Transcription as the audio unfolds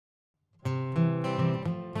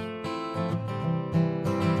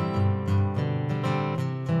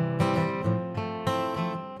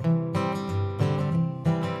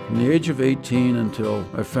the age of 18 until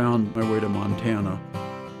I found my way to Montana,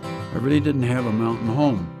 I really didn't have a mountain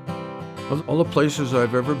home. Of all the places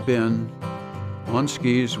I've ever been on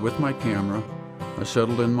skis with my camera, I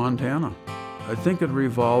settled in Montana. I think it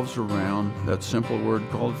revolves around that simple word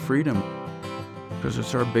called freedom, because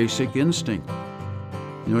it's our basic instinct.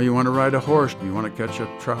 You know, you want to ride a horse, you want to catch a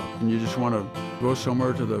trout, and you just want to go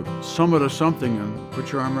somewhere to the summit of something and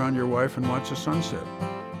put your arm around your wife and watch the sunset.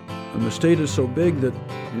 And the state is so big that,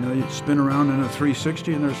 you know, you spin around in a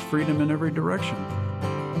 360 and there's freedom in every direction.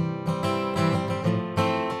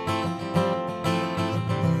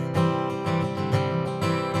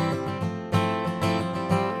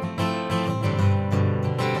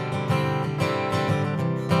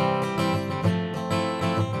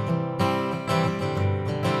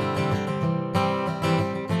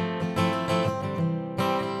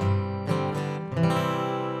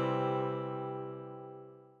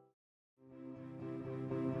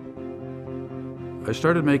 I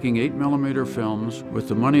started making 8mm films with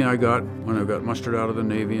the money I got when I got mustered out of the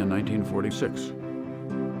Navy in 1946.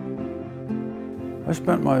 I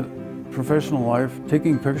spent my professional life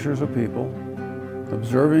taking pictures of people,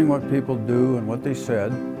 observing what people do and what they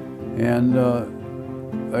said, and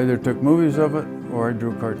I either took movies of it or I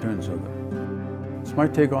drew cartoons of it. It's my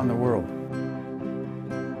take on the world.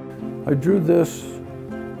 I drew this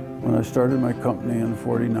when I started my company in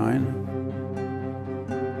 '49.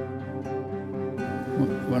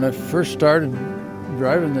 When I first started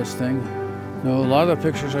driving this thing, you know, a lot of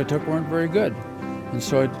the pictures I took weren't very good. And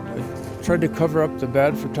so I tried to cover up the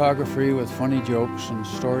bad photography with funny jokes and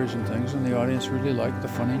stories and things, and the audience really liked the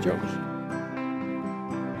funny jokes.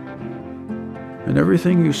 And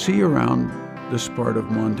everything you see around this part of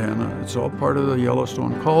Montana, it's all part of the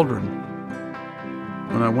Yellowstone Cauldron.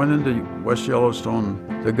 When I went into West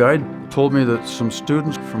Yellowstone, the guide told me that some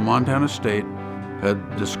students from Montana State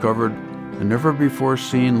had discovered a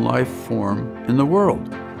never-before-seen life form in the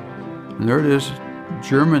world. And there it is,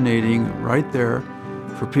 germinating right there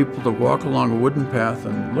for people to walk along a wooden path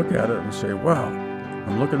and look at it and say, wow,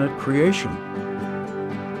 I'm looking at creation.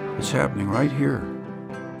 It's happening right here.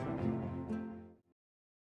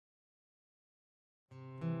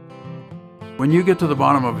 When you get to the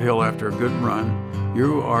bottom of a hill after a good run,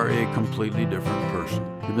 you are a completely different person.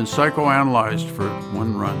 You've been psychoanalyzed for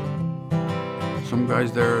one run. Some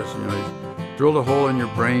guy's there, you know, he's drilled a hole in your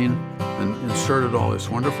brain and inserted all this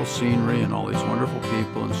wonderful scenery and all these wonderful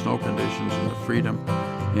people and snow conditions and the freedom,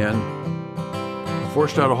 and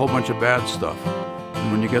forced out a whole bunch of bad stuff.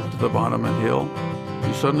 And when you get to the bottom of the hill,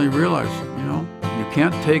 you suddenly realize, you know, you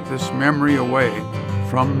can't take this memory away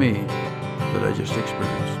from me that I just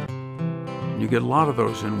experienced. And you get a lot of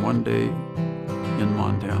those in one day in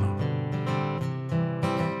Montana.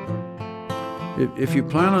 If you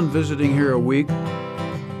plan on visiting here a week,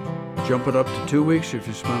 jump it up to 2 weeks. If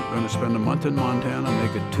you're going to spend a month in Montana,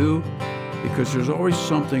 make it 2, because there's always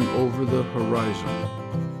something over the horizon.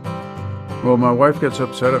 Well, my wife gets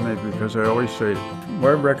upset at me because I always say,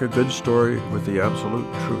 why wreck a good story with the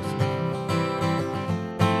absolute truth?